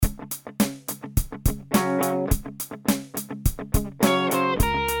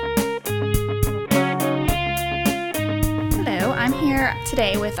here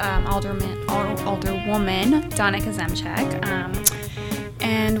today with Alderwoman Donna Kazemchak,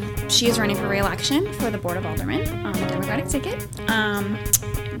 and she is running for re-election for the Board of Aldermen on the Democratic ticket.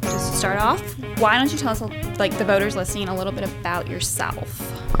 Just to start off, why don't you tell us, like the voters listening, a little bit about yourself?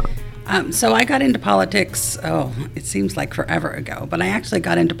 So I got into politics, it seems like forever ago, but I actually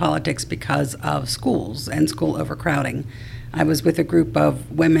got into politics because of schools and school overcrowding. I was with a group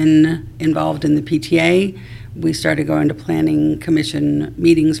of women involved in the PTA. We started going to planning commission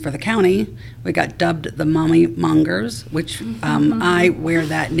meetings for the county. We got dubbed the Mommy Mongers, which I wear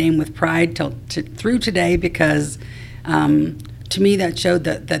that name with pride through today because to me that showed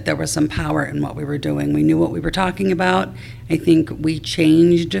that there was some power in what we were doing. We knew what we were talking about. I think we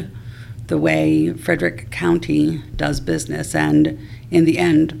changed the way Frederick County does business, and in the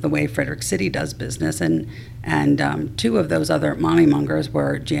end, the way Frederick City does business. And two of those other mommy mongers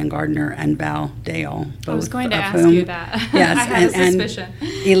were Jan Gardner and Val Dale. Both I was going to ask whom, you that. Yes, I had a suspicion.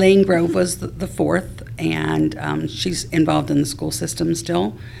 And Elaine Grove was the fourth, and she's involved in the school system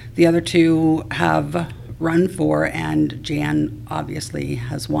still. The other two have run for, and Jan obviously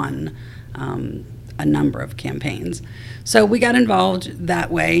has won a number of campaigns. So we got involved that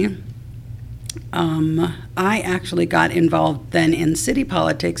way. I actually got involved then in city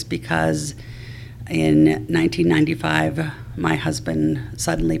politics because in 1995, my husband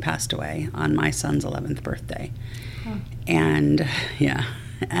suddenly passed away on my son's 11th birthday. Oh. And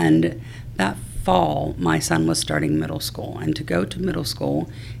that fall, my son was starting middle school. And to go to middle school,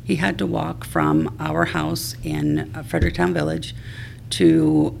 he had to walk from our house in Fredericktown Village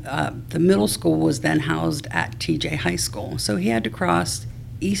to the middle school was then housed at TJ High School. So he had to cross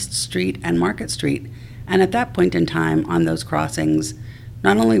East Street and Market Street. And at that point in time, on those crossings,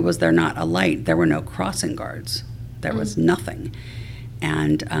 not only was there not a light, there were no crossing guards. There was nothing.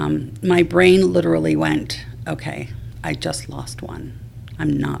 And my brain literally went, okay, I just lost one.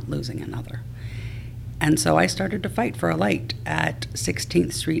 I'm not losing another. And so I started to fight for a light at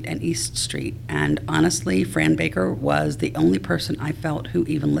 16th Street and East Street. And honestly, Fran Baker was the only person I felt who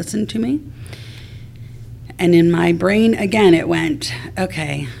even listened to me. And in my brain, again, it went,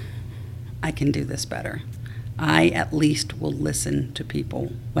 okay, I can do this better. I at least will listen to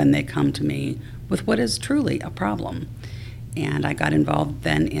people when they come to me with what is truly a problem. And I got involved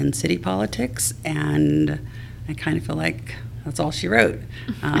then in city politics, and I kind of feel like that's all she wrote.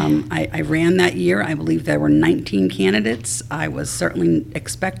 I ran that year. I believe there were 19 candidates. I was certainly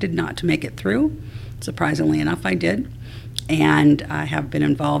expected not to make it through. Surprisingly enough, I did. And I have been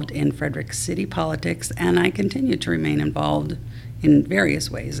involved in Frederick City politics, and I continue to remain involved in various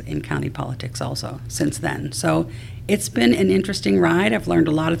ways in county politics also since then. So it's been an interesting ride. I've learned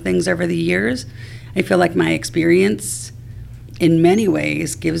a lot of things over the years. I feel like my experience in many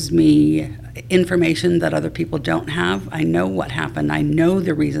ways gives me information that other people don't have. I know what happened. I know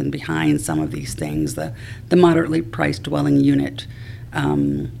the reason behind some of these things, the moderately priced dwelling unit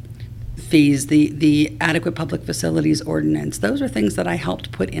fees, the adequate public facilities ordinance. Those are things that I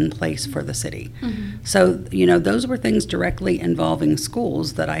helped put in place for the city. Mm-hmm. So, those were things directly involving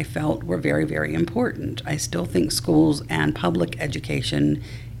schools that I felt were very, very important. I still think schools and public education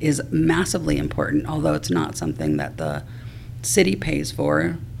is massively important, although it's not something that the city pays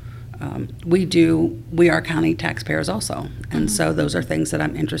for. We are county taxpayers also. And so those are things that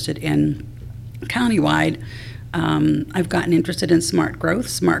I'm interested in countywide. I've gotten interested in smart growth.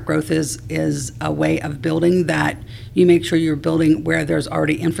 Smart growth is a way of building that you make sure you're building where there's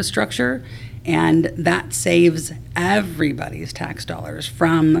already infrastructure, and that saves everybody's tax dollars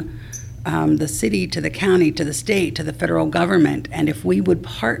from the city to the county to the state to the federal government. And if we could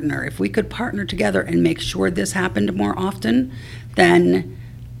partner together and make sure this happened more often, then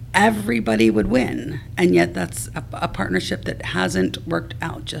everybody would win. And yet that's a partnership that hasn't worked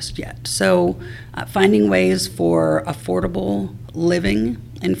out just yet. So finding ways for affordable living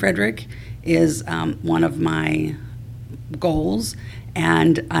in Frederick is one of my goals.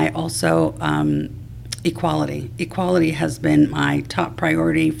 And I also, equality. Equality has been my top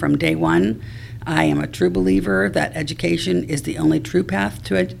priority from day one. I am a true believer that education is the only true path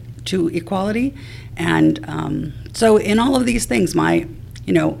to equality. And so in all of these things, my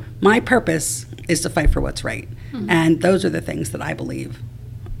purpose is to fight for what's right. Mm-hmm. And those are the things that I believe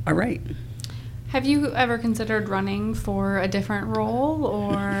are right. Have you ever considered running for a different role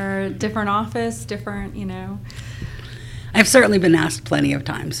or different office, I've certainly been asked plenty of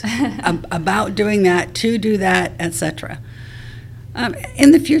times about doing that, to do that, etc.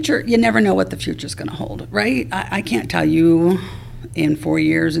 In the future, you never know what the future is going to hold, right? I can't tell you in 4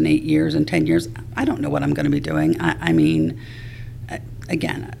 years and 8 years and 10 years. I don't know what I'm going to be doing. I mean,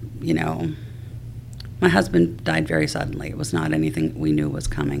 again, My husband died very suddenly. It was not anything we knew was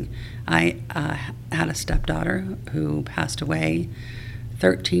coming. I had a stepdaughter who passed away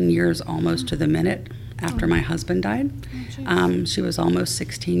 13 years almost to the minute after my husband died. She was almost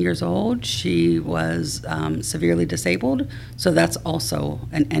 16 years old. She was severely disabled. So that's also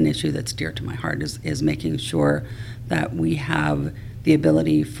an issue that's dear to my heart, is making sure that we have the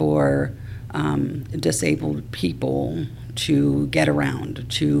ability for disabled people to get around,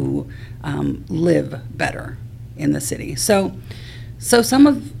 to live better in the city. So some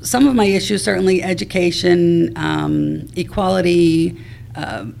of my issues, certainly education, equality,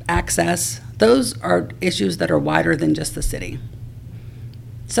 access, those are issues that are wider than just the city.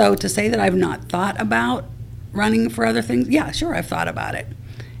 So to say that I've not thought about running for other things, yeah, sure, I've thought about it.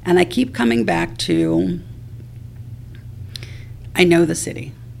 And I keep coming back to, I know the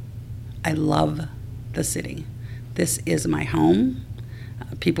city. I love the city. This is my home.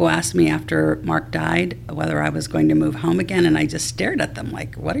 People asked me after Mark died whether I was going to move home again, and I just stared at them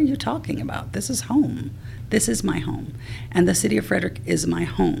like, what are you talking about? This is home. This is my home. And the city of Frederick is my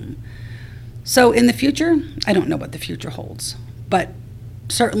home. So in the future, I don't know what the future holds, but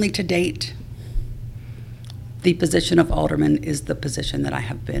certainly to date, the position of alderman is the position that I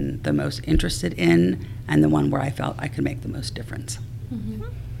have been the most interested in and the one where I felt I could make the most difference. Mm-hmm.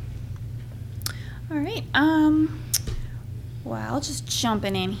 All right. Well, just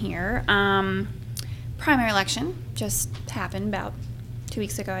jumping in here. Primary election just happened about 2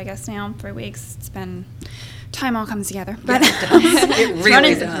 weeks ago, I guess now, 3 weeks. It's been, time all comes together. But it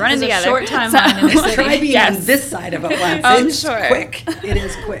really does. Running together. A short timeline in the city. Try being on this side of it once. It's sure. quick. It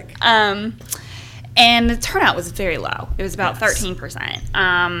is quick. And the turnout was very low. It was about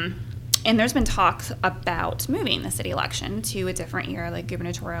 13%. And there's been talks about moving the city election to a different year, like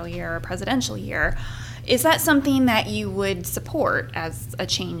gubernatorial year or presidential year. Is that something that you would support as a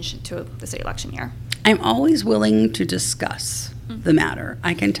change to the city election year? I'm always willing to discuss the matter.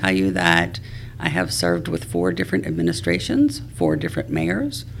 I can tell you that I have served with 4 different administrations, 4 different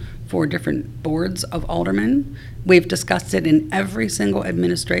mayors, 4 different boards of aldermen. We've discussed it in every single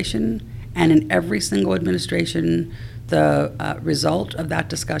administration, and in every single administration, the result of that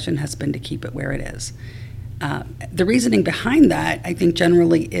discussion has been to keep it where it is. The reasoning behind that, I think,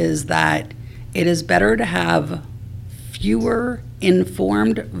 generally is that it is better to have fewer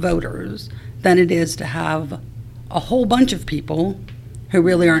informed voters than it is to have a whole bunch of people who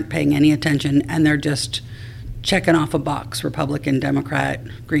really aren't paying any attention and they're just checking off a box, Republican, Democrat,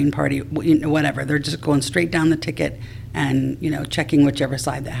 Green Party, whatever. They're just going straight down the ticket and, checking whichever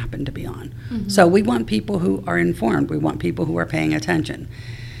side they happen to be on. Mm-hmm. So we want people who are informed. We want people who are paying attention.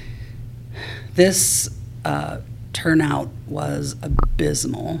 This turnout was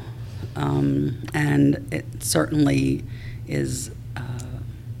abysmal, and it certainly is,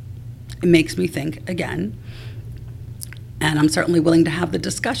 it makes me think again. And I'm certainly willing to have the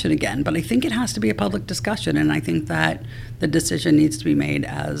discussion again, but I think it has to be a public discussion, and I think that the decision needs to be made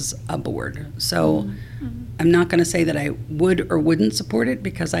as a board. So I'm not going to say that I would or wouldn't support it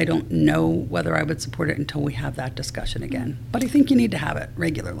because I don't know whether I would support it until we have that discussion again. But I think you need to have it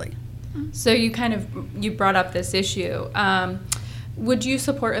regularly. So you brought up this issue. Would you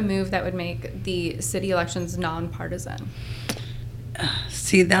support a move that would make the city elections nonpartisan?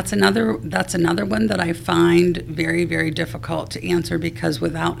 See, that's another one that I find very, very difficult to answer because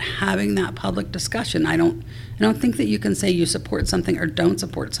without having that public discussion, I don't think that you can say you support something or don't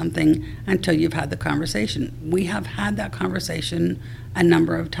support something until you've had the conversation. We have had that conversation a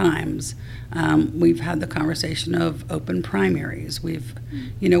number of times. We've had the conversation of open primaries. We've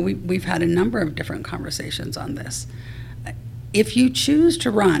had a number of different conversations on this. If you choose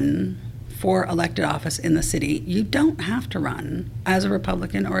to run for elected office in the city, you don't have to run as a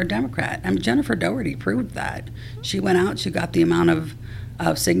Republican or a Democrat. Jennifer Doherty proved that. She went out, she got the amount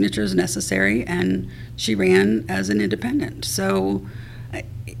of signatures necessary, and she ran as an independent. So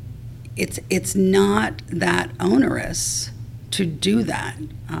it's not that onerous to do that.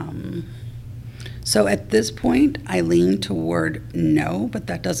 So at this point, I lean toward no, but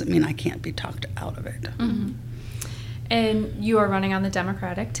that doesn't mean I can't be talked out of it. Mm-hmm. And you are running on the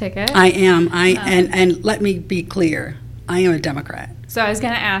Democratic ticket. I am. And let me be clear. I am a Democrat. So I was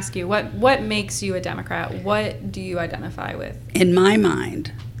going to ask you, what makes you a Democrat? What do you identify with? In my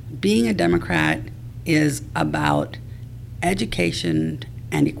mind, being a Democrat is about education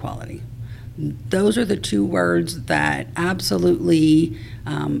and equality. Those are the 2 words that absolutely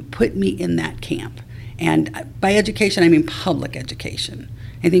put me in that camp. And by education, I mean public education.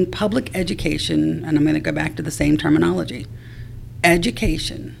 I think public education, and I'm going to go back to the same terminology,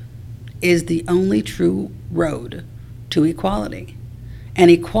 education is the only true road to equality.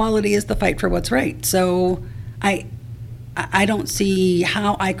 and equality is the fight for what's right. So I don't see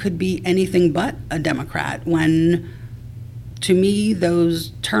how I could be anything but a Democrat when, to me,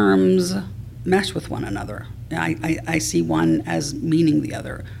 those terms mesh with one another. I see one as meaning the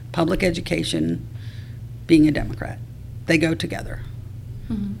other. Public education, being a Democrat, they go together.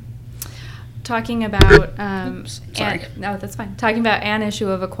 Mm-hmm. Talking about sorry. no, that's fine. Talking about an issue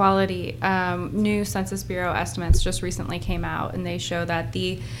of equality, new Census Bureau estimates just recently came out, and they show that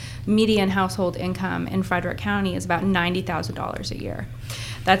the median household income in Frederick County is about $90,000 a year.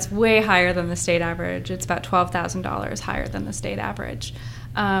 That's way higher than the state average. It's about $12,000 higher than the state average.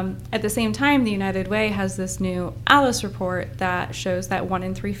 At the same time, the United Way has this new ALICE report that shows that 1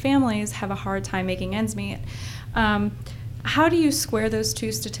 in 3 families have a hard time making ends meet. How do you square those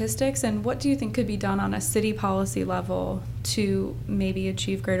two statistics, and what do you think could be done on a city policy level to maybe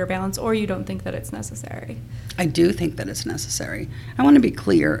achieve greater balance, or you don't think that it's necessary? I do think that it's necessary. I want to be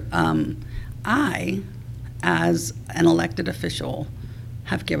clear. I, as an elected official,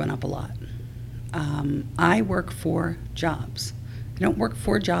 have given up a lot. I work for jobs. I don't work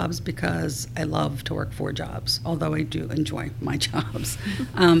for jobs because I love to work for jobs, although I do enjoy my jobs.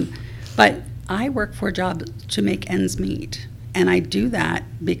 But I work for jobs to make ends meet. And I do that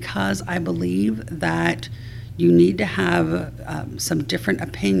because I believe that you need to have some different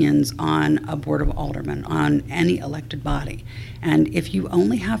opinions on a board of aldermen, on any elected body. And if you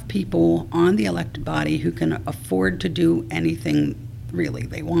only have people on the elected body who can afford to do anything really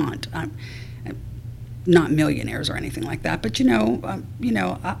they want, not millionaires or anything like that, but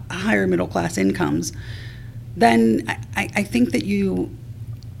higher middle class incomes, then I think that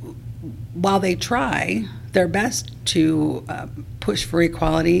while they try their best to push for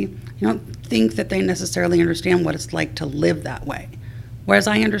equality, you don't think that they necessarily understand what it's like to live that way. Whereas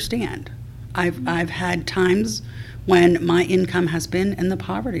I understand. I've had times when my income has been in the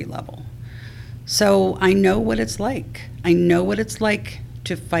poverty level. So I know what it's like. I know what it's like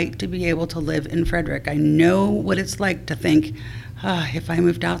to fight to be able to live in Frederick. I know what it's like to think, if I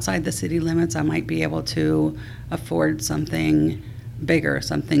moved outside the city limits, I might be able to afford something bigger,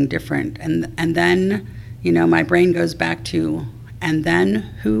 something different. And then, my brain goes back to, and then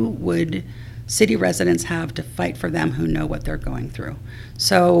who would city residents have to fight for them who know what they're going through?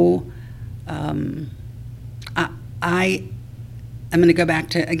 So I am going to go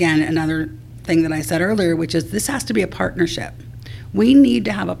back to, again, another thing that I said earlier, which is this has to be a partnership. We need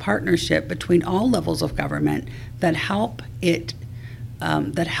to have a partnership between all levels of government that help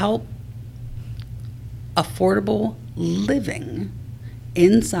affordable living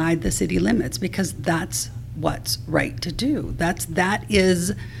inside the city limits, because that's what's right to do. That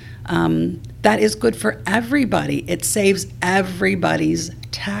is good for everybody. It saves everybody's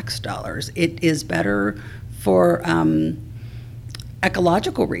tax dollars. It is better for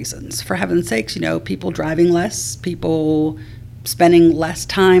ecological reasons. For heaven's sakes, people driving less, people spending less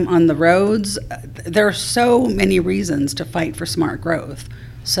time on the roads. There are so many reasons to fight for smart growth.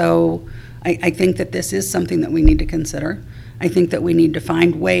 So I think that this is something that we need to consider. I think that we need to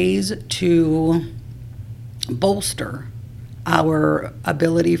find ways to bolster our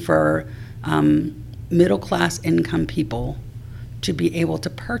ability for middle-class income people to be able to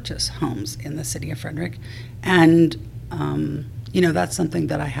purchase homes in the city of Frederick. And, that's something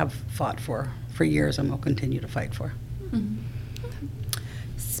that I have fought for years and will continue to fight for. Mm-hmm.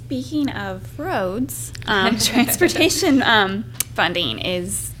 Speaking of roads, transportation funding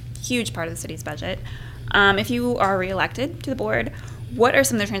is a huge part of the city's budget. If you are reelected to the board, what are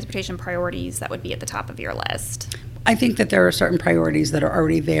some of the transportation priorities that would be at the top of your list? I think that there are certain priorities that are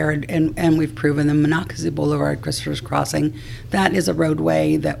already there, and we've proven them. Monocacy Boulevard, Christopher's Crossing, that is a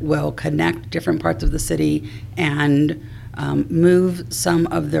roadway that will connect different parts of the city and move some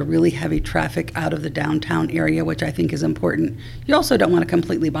of the really heavy traffic out of the downtown area, which I think is important. You also don't want to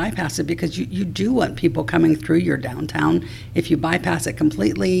completely bypass it, because you do want people coming through your downtown. If you bypass it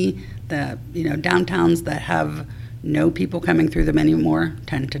completely, the downtowns that have no people coming through them anymore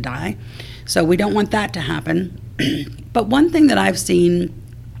tend to die. So we don't want that to happen. But one thing that I've seen,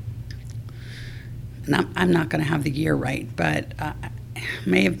 and I'm not going to have the year right, but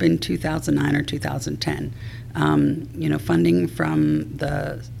may have been 2009 or 2010, funding from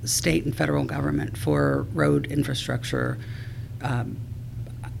the state and federal government for road infrastructure.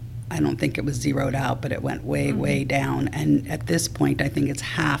 I don't think it was zeroed out, but it went way, way down. And at this point, I think it's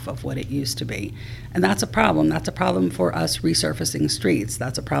half of what it used to be. And that's a problem. That's a problem for us resurfacing streets.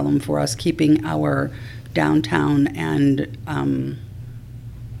 That's a problem for us keeping our downtown and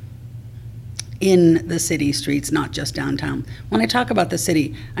in the city streets, not just downtown. When I talk about the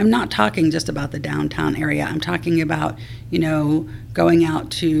city, I'm not talking just about the downtown area. I'm talking about, going out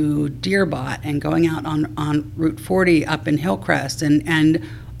to Deerbot and going out on Route 40 up in Hillcrest and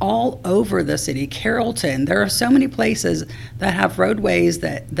all over the city, Carrollton. There are so many places that have roadways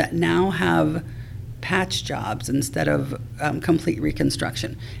that now have patch jobs instead of complete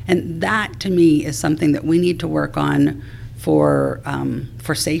reconstruction. And that, to me, is something that we need to work on for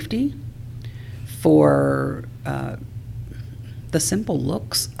safety, for the simple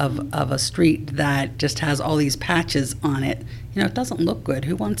looks of a street that just has all these patches on it. It doesn't look good.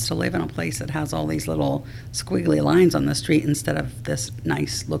 Who wants to live in a place that has all these little squiggly lines on the street instead of this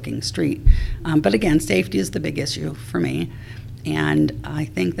nice looking street? But again, safety is the big issue for me. And I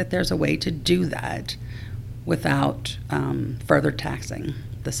think that there's a way to do that without further taxing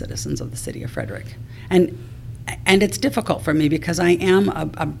the citizens of the city of Frederick. And it's difficult for me because I am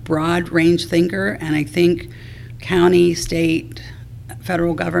a broad range thinker, and I think county, state,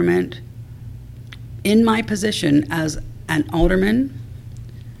 federal government, in my position as an alderman,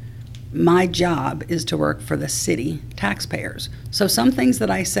 my job is to work for the city taxpayers. So some things that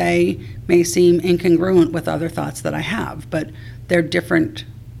I say may seem incongruent with other thoughts that I have, but they're different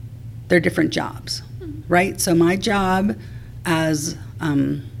jobs, right? So my job as,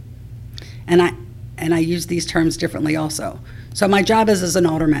 and I use these terms differently also. So my job is as an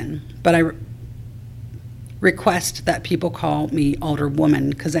alderman, but I request that people call me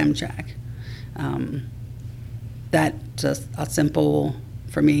Alderwoman Kazemchak. That's just a simple,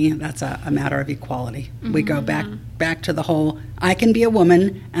 for me, that's a matter of equality. Mm-hmm. We go back to the whole, I can be a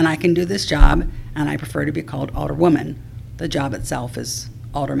woman and I can do this job, and I prefer to be called Alderwoman. The job itself is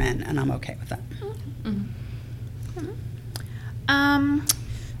Alderman, and I'm okay with that. Mm-hmm.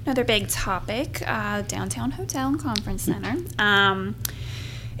 Another big topic, Downtown Hotel and Conference Center.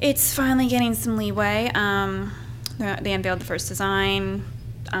 It's finally getting some leeway. They unveiled the first design,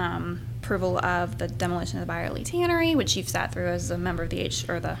 approval of the demolition of the Byerly Tannery, which you've sat through as a member of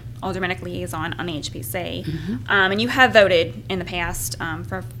the Aldermanic Liaison on the HPC. Mm-hmm. And you have voted in the past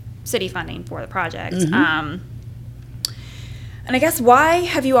for city funding for the project. Mm-hmm. And I guess, why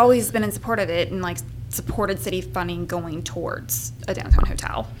have you always been in support of it and supported city funding going towards a downtown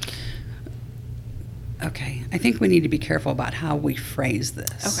hotel? Okay, I think we need to be careful about how we phrase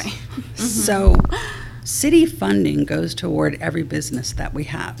this. Okay. Mm-hmm. So, city funding goes toward every business that we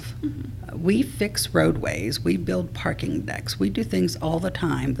have. Mm-hmm. We fix roadways, we build parking decks, we do things all the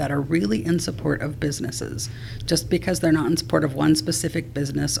time that are really in support of businesses. Just because they're not in support of one specific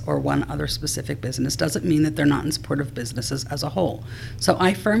business or one other specific business doesn't mean that they're not in support of businesses as a whole. So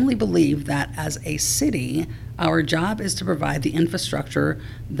I firmly believe that as a city, our job is to provide the infrastructure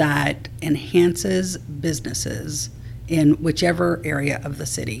that enhances businesses in whichever area of the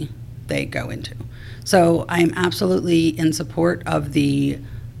city they go into. So I'm absolutely in support of the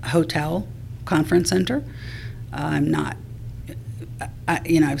hotel conference center. I'm not,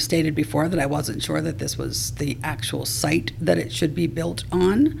 I've stated before that I wasn't sure that this was the actual site that it should be built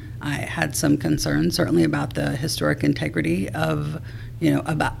on. I had some concerns certainly about the historic integrity of,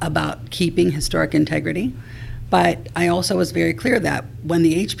 about keeping historic integrity. But I also was very clear that when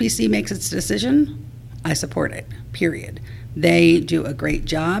the HPC makes its decision, I support it, period. They do a great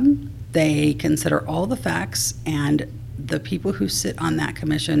job. They consider all the facts, and the people who sit on that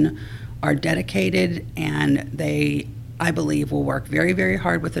commission are dedicated, and they, I believe, will work very, very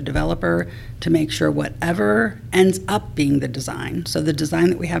hard with the developer to make sure whatever ends up being the design. So the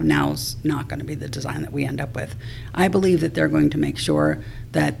design that we have now is not going to be the design that we end up with. I believe that they're going to make sure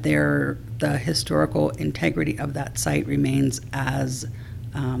that the historical integrity of that site remains as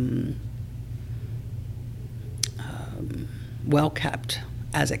well kept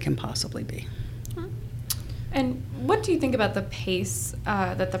as it can possibly be. And what do you think about the pace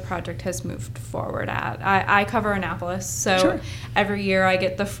that the project has moved forward at? I cover Annapolis, so Sure. Every year I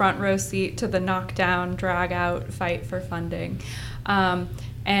get the front row seat to the knockdown, drag out fight for funding. And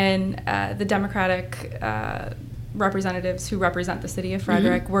the Democratic representatives who represent the city of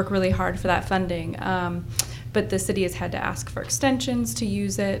Frederick work really hard for that funding. But the city has had to ask for extensions to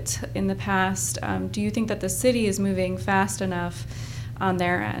use it in the past. Do you think that the city is moving fast enough on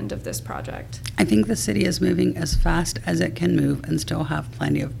their end of this project? I think the city is moving as fast as it can move and still have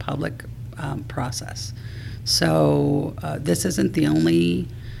plenty of public process. So this isn't the only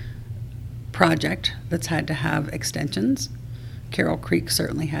project that's had to have extensions. Carroll Creek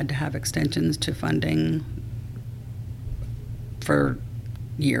certainly had to have extensions to funding for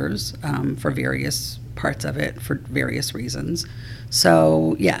years, for various parts of it, for various reasons.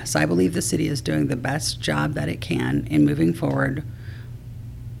 So yes, I believe the city is doing the best job that it can in moving forward,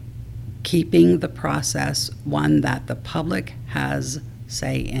 keeping the process one that the public has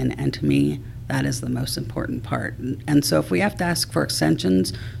say in, and to me, that is the most important part. And so if we have to ask for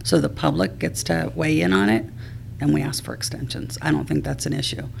extensions so the public gets to weigh in on it, then we ask for extensions. I don't think that's an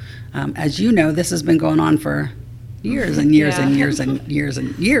issue. As you know, this has been going on for years and years and years and years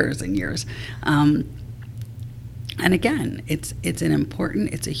and years and years. And again, it's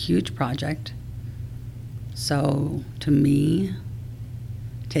a huge project. So to me,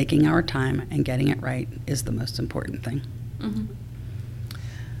 taking our time and getting it right is the most important thing. Mm-hmm.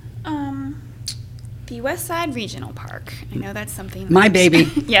 The West Side Regional Park. I know that's something. My baby.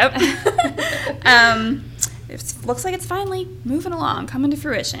 Yep. It looks like it's finally moving along, coming to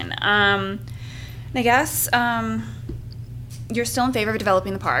fruition. I guess you're still in favor of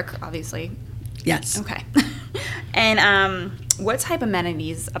developing the park, obviously. Yes. Okay. And what type of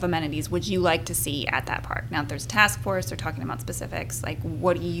amenities would you like to see at that park? Now, if there's a task force, they're talking about specifics. Like,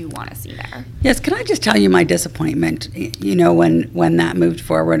 what do you want to see there? Yes, can I just tell you my disappointment, when that moved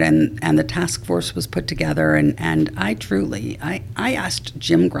forward and the task force was put together, and I asked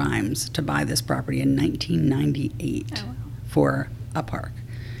Jim Grimes to buy this property in 1998 for a park.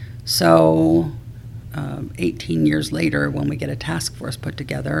 So 18 years later, when we get a task force put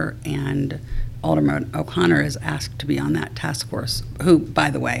together and Alderman O'Connor is asked to be on that task force, who,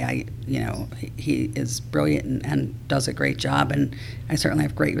 by the way, he is brilliant and does a great job, and I certainly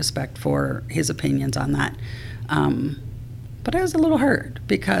have great respect for his opinions on that. But I was a little hurt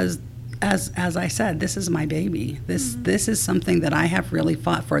because, as I said, this is my baby. This is something that I have really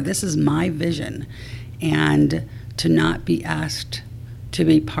fought for. This is my vision, and to not be asked to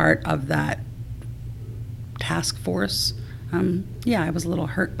be part of that task force, I was a little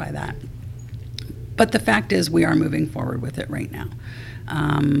hurt by that. But the fact is, we are moving forward with it right now.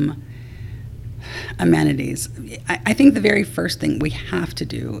 Amenities. I think the very first thing we have to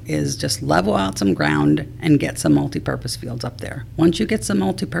do is just level out some ground and get some multi-purpose fields up there. Once you get some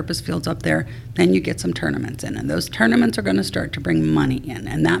multi-purpose fields up there, then you get some tournaments in. And those tournaments are going to start to bring money in.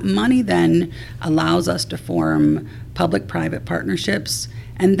 And that money then allows us to form public-private partnerships.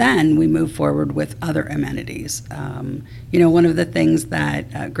 And then we move forward with other amenities. One of the things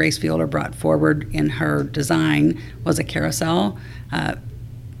that Grace Fielder brought forward in her design was a carousel.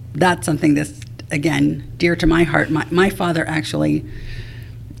 That's something that's, again, dear to my heart. My father actually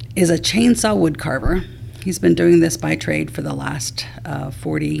is a chainsaw wood carver. He's been doing this by trade for the last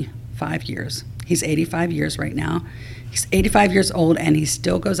 45 years. He's 85 years right now. He's 85 years old, and he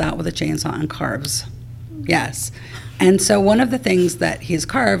still goes out with a chainsaw and carves. Yes. And so one of the things that he's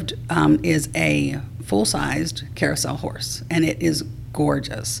carved is a full-sized carousel horse, and it is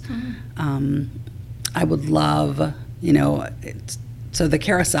gorgeous. Mm-hmm. I would love, so the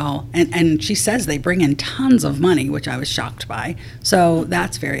carousel, and she says they bring in tons of money, which I was shocked by. So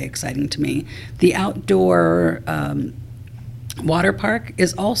that's very exciting to me. The outdoor water park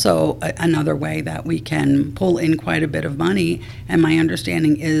is also another way that we can pull in quite a bit of money, and my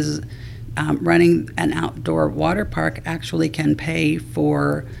understanding is running an outdoor water park actually can pay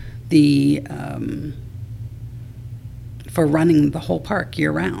for the for running the whole park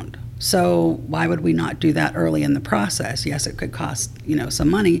year round. So why would we not do that early in the process? Yes, it could cost some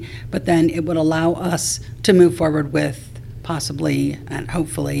money, but then it would allow us to move forward with possibly and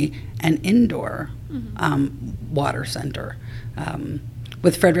hopefully an indoor water center.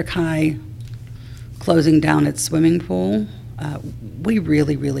 With Frederick High closing down its swimming pool, we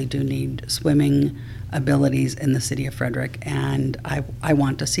really, really do need swimming abilities in the city of Frederick, and I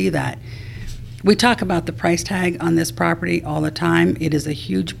want to see that. We talk about the price tag on this property all the time. It is a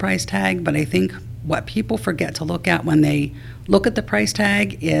huge price tag, but I think what people forget to look at when they look at the price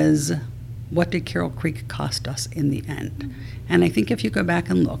tag is what did Carroll Creek cost us in the end? And I think if you go back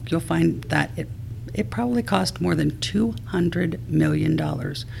and look, you'll find that it probably cost more than $200 million.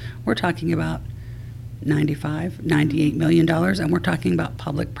 We're talking about $98 million, and we're talking about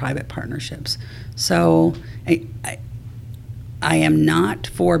public-private partnerships. So I am not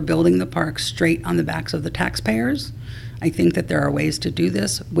for building the park straight on the backs of the taxpayers. I think that there are ways to do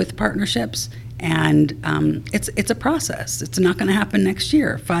this with partnerships, and it's a process. It's not going to happen next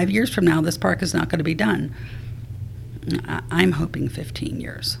year. 5 years from now, this park is not going to be done. I'm hoping 15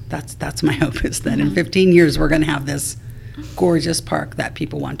 years. That's my hope, is that in 15 years we're going to have this gorgeous park that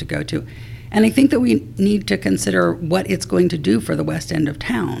people want to go to. And I think that we need to consider what it's going to do for the west end of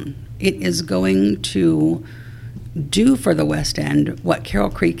town. It is going to do for the West End what Carroll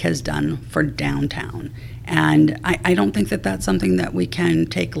Creek has done for downtown. And I don't think that that's something that we can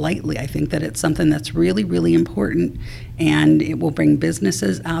take lightly. I think that it's something that's really, really important, and it will bring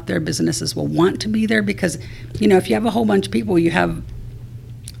businesses out there. Businesses will want to be there because, if you have a whole bunch of people, you have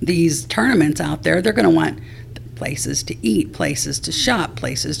these tournaments out there, they're going to want places to eat, places to shop,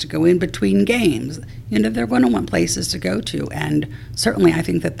 places to go in between games. They're going to want places to go to. And certainly I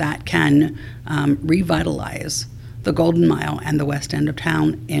think that can revitalize the Golden Mile and the west end of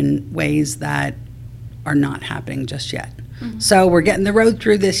town in ways that are not happening just yet. Mm-hmm. So we're getting the road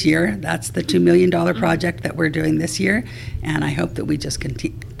through this year. That's the $2 million project that we're doing this year. And I hope that we just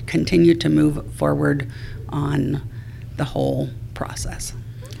continue to move forward on the whole process.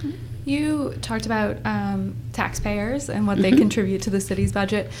 You talked about taxpayers and what they contribute to the city's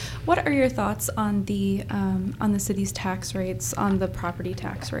budget. What are your thoughts on the city's tax rates, on the property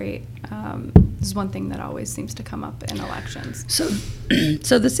tax rate? This is one thing that always seems to come up in elections.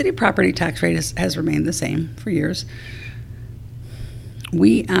 So the city property tax rate has remained the same for years.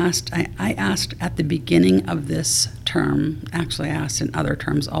 I asked at the beginning of this term, actually I asked in other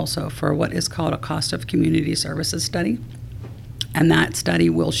terms also, for what is called a cost of community services study. And that study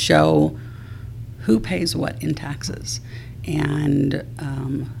will show who pays what in taxes and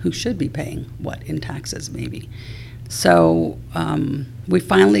who should be paying what in taxes, maybe. So we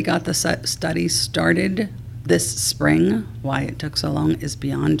finally got the study started this spring. Why it took so long is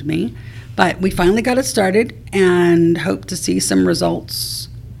beyond me. But we finally got it started and hope to see some results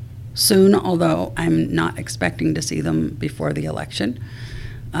soon, although I'm not expecting to see them before the election.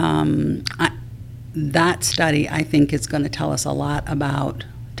 That study, I think, is going to tell us a lot about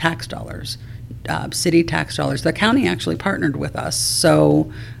tax dollars, city tax dollars. The county actually partnered with us, so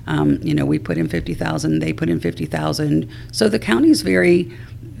we put in $50,000, they put in $50,000. So the county is very,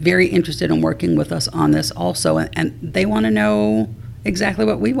 very interested in working with us on this also, and they want to know exactly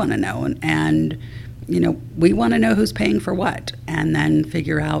what we want to know, and we want to know who's paying for what, and then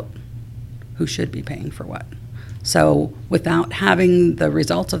figure out who should be paying for what. So without having the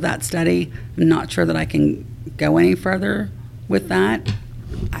results of that study, I'm not sure that I can go any further with that.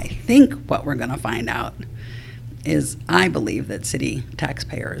 I think what we're going to find out is I believe that city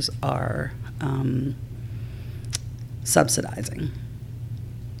taxpayers are subsidizing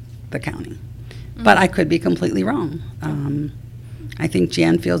the county. Mm-hmm. But I could be completely wrong. I think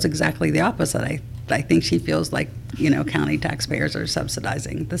Jan feels exactly the opposite. I think she feels like, county taxpayers are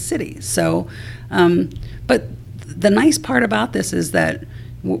subsidizing the city. So, but the nice part about this is that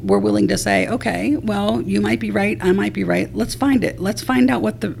we're willing to say, okay, well, you might be right, I might be right. Let's find it. Let's find out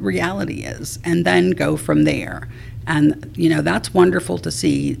what the reality is and then go from there. And, that's wonderful to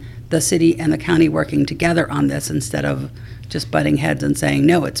see the city and the county working together on this instead of just butting heads and saying,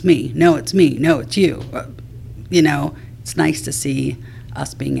 no, it's me, no, it's me, no, it's you. It's nice to see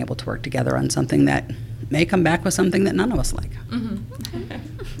us being able to work together on something that may come back with something that none of us like. Mm-hmm.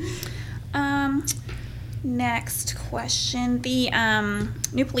 Next question. The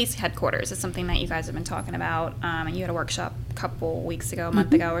new police headquarters is something that you guys have been talking about, and you had a workshop a couple weeks ago, a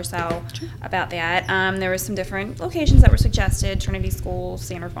month ago or so, about that. There were some different locations that were suggested, Trinity School,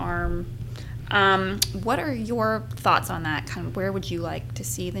 Sandor Farm. What are your thoughts on that? Kind of where would you like to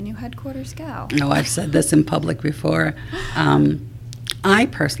see the new headquarters go? I've said this in public before. I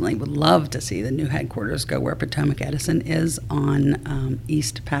personally would love to see the new headquarters go where Potomac Edison is on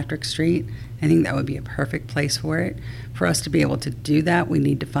East Patrick Street. I think that would be a perfect place for it. For us to be able to do that, we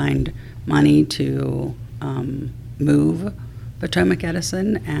need to find money to move Potomac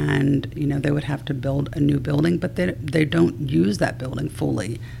Edison, and they would have to build a new building, but they don't use that building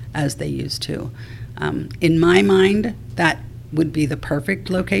fully as they used to. In my mind, that would be the perfect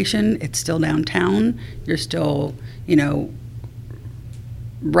location. It's still downtown. You're still,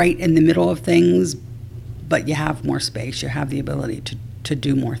 right in the middle of things, but you have more space. You have the ability to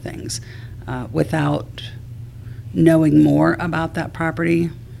do more things. Without knowing more about that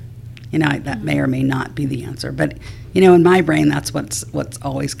property, that may or may not be the answer. But, in my brain, that's what's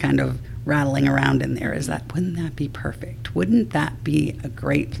always kind of rattling around in there is that, wouldn't that be perfect? Wouldn't that be a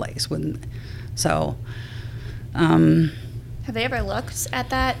great place? So, have they ever looked at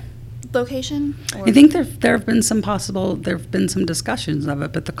that location? Or? I think there have been some discussions of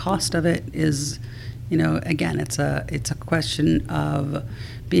it, but the cost of it is, again, it's a question of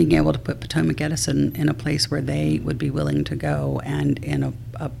being able to put Potomac Edison in a place where they would be willing to go and in a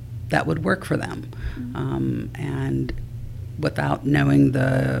that would work for them. Mm-hmm. And without knowing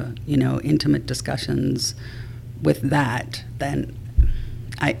the, intimate discussions with that, then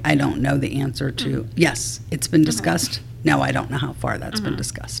I don't know the answer to, yes, it's been discussed. No, I don't know how far that's been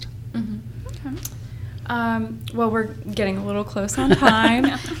discussed. Mm-hmm. Okay. Well, we're getting a little close on time,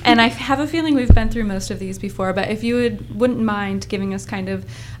 and I have a feeling we've been through most of these before, but if you wouldn't mind giving us kind of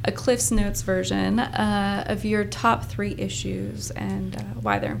a Cliff's Notes version of your top 3 issues and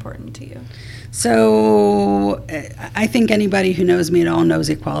why they're important to you. So I think anybody who knows me at all knows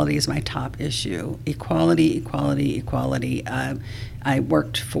equality is my top issue. Equality, equality, equality. I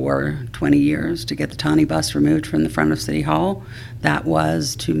worked for 20 years to get the Tawny bus removed from the front of City Hall. That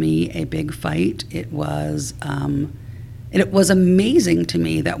was, to me, a big fight. It was amazing to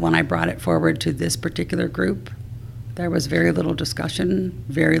me that when I brought it forward to this particular group, there was very little discussion,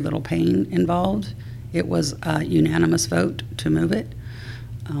 very little pain involved. It was a unanimous vote to move it.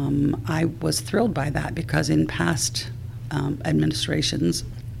 I was thrilled by that because in past administrations,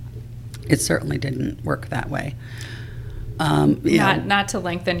 it certainly didn't work that way. Not to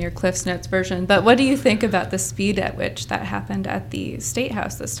lengthen your Cliff's Notes version, but what do you think about the speed at which that happened at the State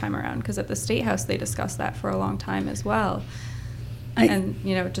House this time around? Because at the State House, they discussed that for a long time as well.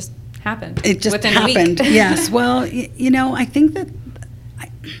 It just happened. It just within happened, a week. yes. Well, I think that...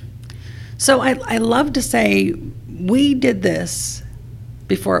 I love to say we did this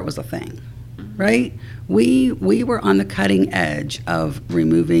before it was a thing, right? We were on the cutting edge of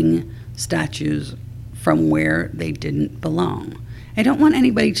removing statues from where they didn't belong. I don't want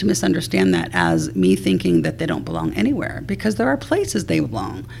anybody to misunderstand that as me thinking that they don't belong anywhere, because there are places they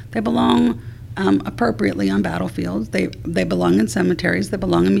belong. They belong appropriately on battlefields. They belong in cemeteries. They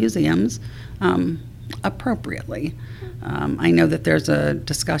belong in museums appropriately. I know that there's a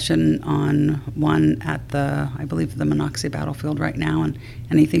discussion on one at I believe the Monocacy battlefield right now, and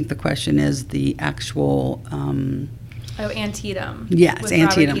I think the question is the actual... Antietam. Yes, with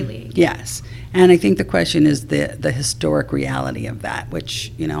Antietam. Robert E. Lee. Yes, and I think the question is the historic reality of that,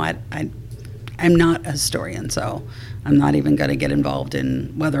 which I'm not a historian, so I'm not even going to get involved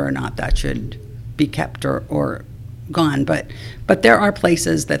in whether or not that should be kept or gone. But there are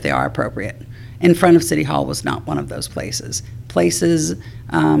places that they are appropriate. In front of City Hall was not one of those places. Places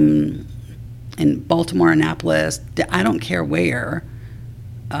in Baltimore, Annapolis, I don't care where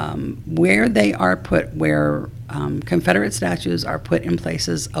they are put, where Confederate statues are put in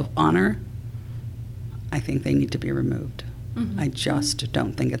places of honor, I think they need to be removed. Mm-hmm. I just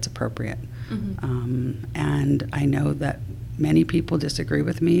don't think it's appropriate. Mm-hmm. And I know that many people disagree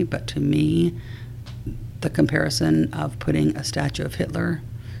with me, but to me, the comparison of putting a statue of Hitler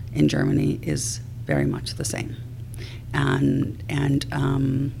in Germany is very much the same. And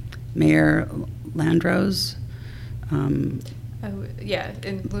Mayor Landros, in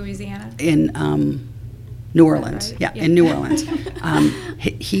Louisiana? In New Orleans, right? in New Orleans.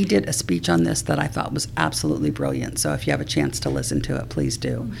 He did a speech on this that I thought was absolutely brilliant. So if you have a chance to listen to it, please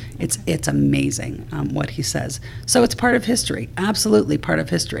do. It's amazing what he says. So it's part of history, absolutely part of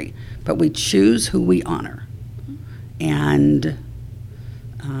history. But we choose who we honor, and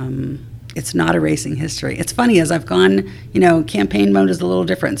it's not erasing history. It's funny, as I've gone, campaign mode is a little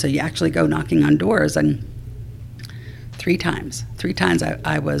different. So you actually go knocking on doors, and three times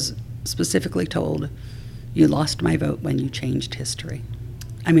I was specifically told, "You lost my vote when you changed history."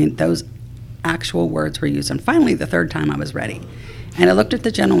 I mean, those actual words were used. And finally, the third time I was ready. And I looked at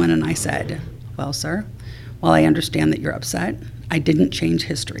the gentleman and I said, "Well, sir, while I understand that you're upset, I didn't change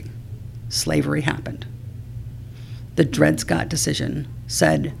history. Slavery happened. The Dred Scott decision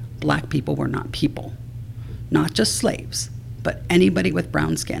said black people were not people. Not just slaves, but anybody with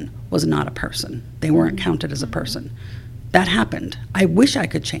brown skin was not a person. They weren't counted as a person. That happened. I wish I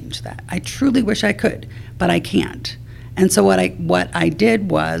could change that. I truly wish I could, but I can't." And so what I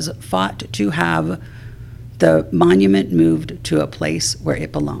did was fought to have the monument moved to a place where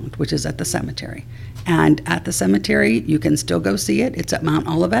it belonged, which is at the cemetery. And at the cemetery, you can still go see it. It's at Mount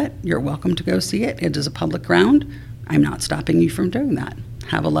Olivet. You're welcome to go see it. It is a public ground. I'm not stopping you from doing that.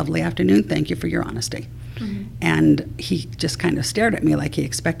 Have a lovely afternoon. Thank you for your honesty. Mm-hmm. And he just kind of stared at me like he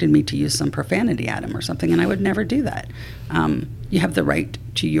expected me to use some profanity at him or something, and I would never do that. You have the right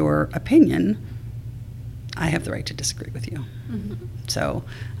to your opinion. I have the right to disagree with you. Mm-hmm. So,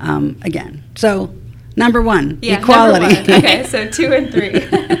 again, number one, equality. Number one. Okay, so 2 and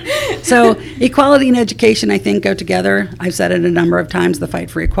 3. So equality and education, I think, go together. I've said it a number of times. The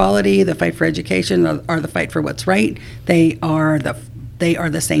fight for equality, the fight for education, or the fight for what's right. They are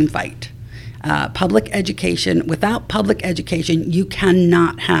the same fight. Public education, without public education, you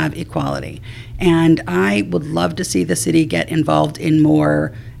cannot have equality. And I would love to see the city get involved in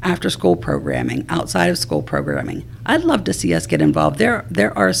more after-school programming, outside of school programming. I'd love to see us get involved.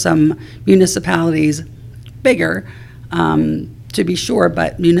 There are some municipalities, bigger, to be sure,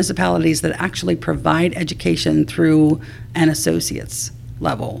 but municipalities that actually provide education through an associate's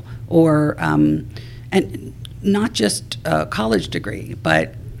level or and not just a college degree,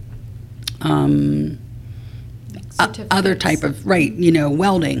 but other type of,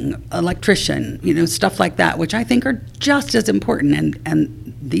 welding, electrician, stuff like that, which I think are just as important.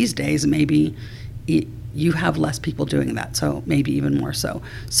 And these days, maybe you have less people doing that, so maybe even more so.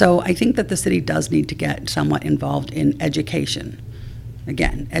 So I think that the city does need to get somewhat involved in education.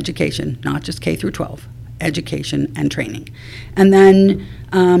 Again, education, not just K through 12, education and training. And then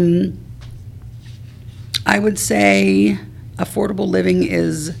I would say affordable living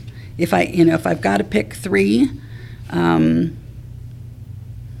is, if I've got to pick three,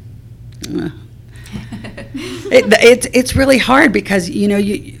 it's really hard because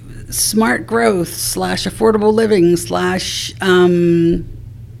smart growth / affordable living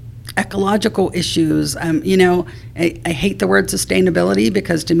 / ecological issues. I hate the word sustainability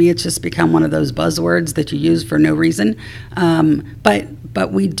because to me it's just become one of those buzzwords that you use for no reason.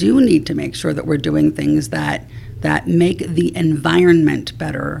 But we do need to make sure that we're doing things that make the environment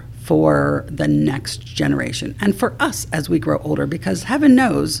better for the next generation and for us as we grow older, because heaven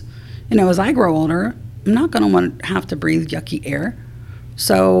knows, as I grow older, I'm not going to want to have to breathe yucky air.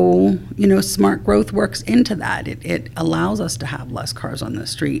 So, smart growth works into that. It allows us to have less cars on the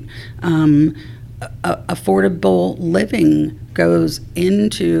street. Affordable living goes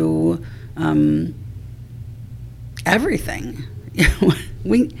into everything.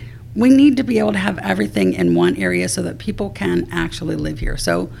 We need to be able to have everything in one area so that people can actually live here.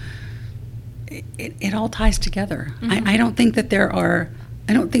 So it all ties together. Mm-hmm. I don't think there are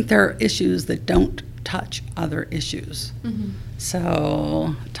issues that don't touch other issues. Mm-hmm.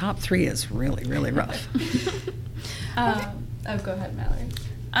 So top three is really, really rough. Go ahead, Mallory.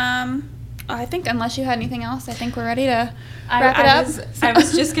 I think unless you had anything else, I think we're ready to wrap it up. I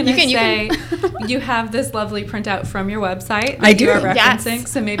was just going to say, you have this lovely printout from your website that I do. You are referencing,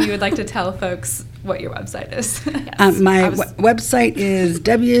 Yes. So maybe you would like to tell folks what your website is. Yes. My website is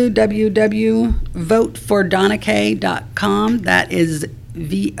www.votefordonnakay.com. That is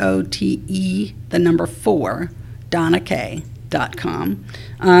VOTE, the number 4, Donnakay.com.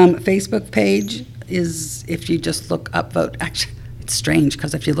 Facebook page is, if you just look up Vote, actually, it's strange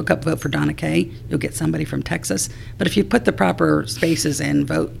because if you look up Vote for Donna Kay, you'll get somebody from Texas. But if you put the proper spaces in,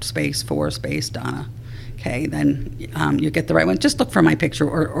 Vote space for space Donna Kay, then you get the right one. Just look for my picture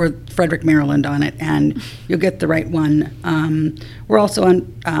or Frederick, Maryland on it, and you'll get the right one. We're also on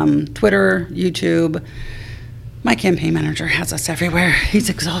Twitter, YouTube. My campaign manager has us everywhere. He's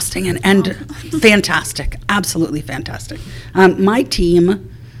exhausting and fantastic, absolutely fantastic. My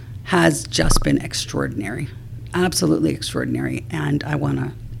team has just been extraordinary. Absolutely extraordinary, and I want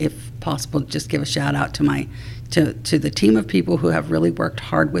to, if possible, just give a shout out to the team of people who have really worked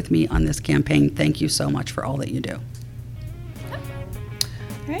hard with me on this campaign. Thank you so much for all that you do. All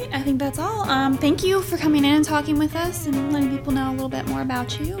right, I think that's all. Thank you for coming in and talking with us and letting people know a little bit more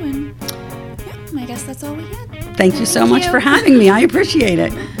about you. And yeah, I guess that's all we had. Thank you so much for having me. I appreciate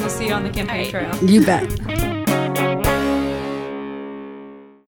it. We'll see you on the campaign trail. You bet.